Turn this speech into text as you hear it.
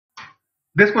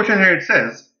This question here, it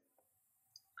says,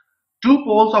 two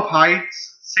poles of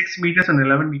heights 6 meters and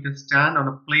 11 meters stand on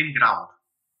a plain ground,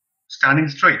 standing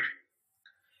straight.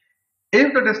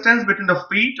 If the distance between the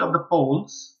feet of the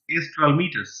poles is 12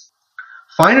 meters,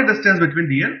 find the distance between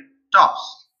their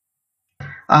tops.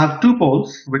 I have two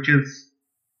poles, which is,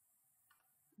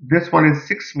 this one is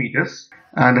 6 meters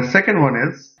and the second one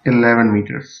is 11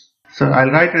 meters. So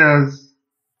I'll write it as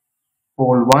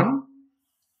pole 1,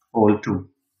 pole 2.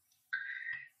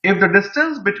 If the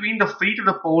distance between the feet of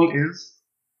the pole is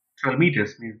 12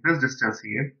 meters, means this distance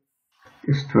here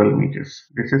is 12 meters.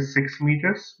 This is 6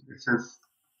 meters. This is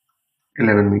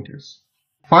 11 meters.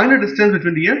 Find the distance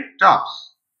between the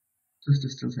tops. This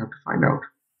distance I have to find out.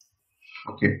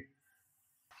 Okay.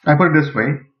 I put it this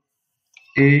way.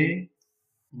 A,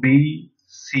 B,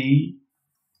 C,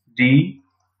 D,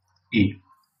 E.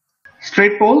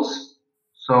 Straight poles.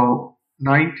 So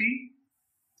 90,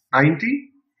 90.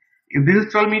 If this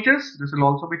is 12 meters, this will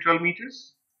also be 12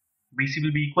 meters. BC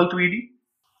will be equal to ED.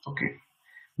 Okay.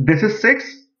 This is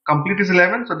 6. Complete is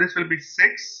 11. So this will be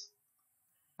 6.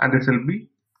 And this will be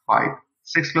 5.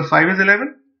 6 plus 5 is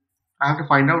 11. I have to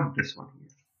find out this one here.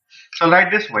 So I'll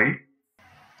write this way.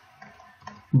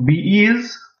 BE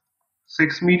is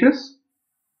 6 meters.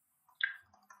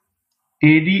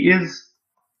 AD is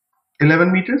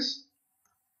 11 meters.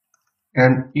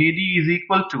 And AD is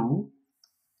equal to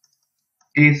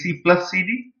AC plus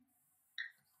CD.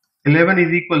 11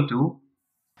 is equal to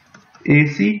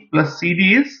AC plus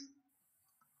CD is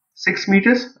 6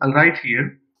 meters. I'll write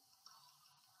here.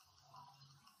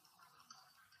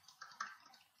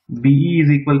 BE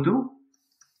is equal to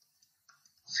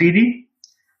CD.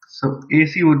 So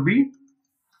AC would be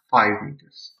 5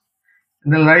 meters.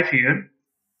 And then write here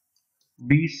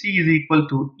BC is equal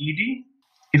to ED.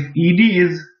 If ED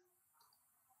is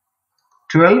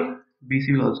 12,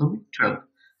 BC will also be 12.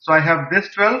 So I have this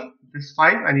 12, this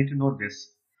 5. I need to know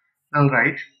this. I'll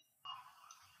write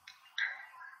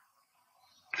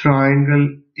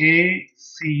triangle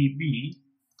ACB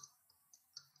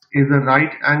is a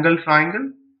right angle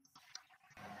triangle,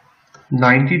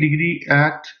 90 degree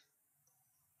at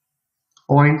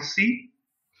point C.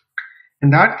 In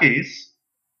that case,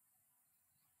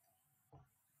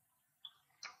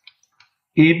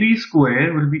 AB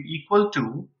square will be equal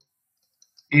to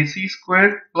AC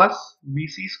square plus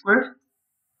BC square.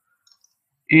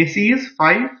 AC is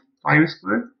 5, 5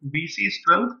 square. BC is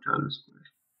 12, 12 square.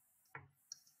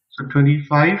 So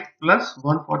 25 plus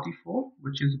 144,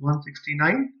 which is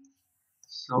 169.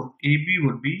 So AB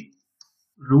would be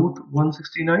root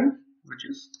 169, which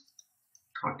is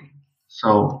 13.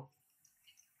 So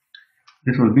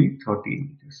this will be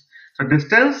 13 meters. So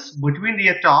distance between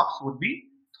the tops would be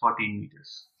 13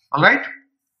 meters. Alright.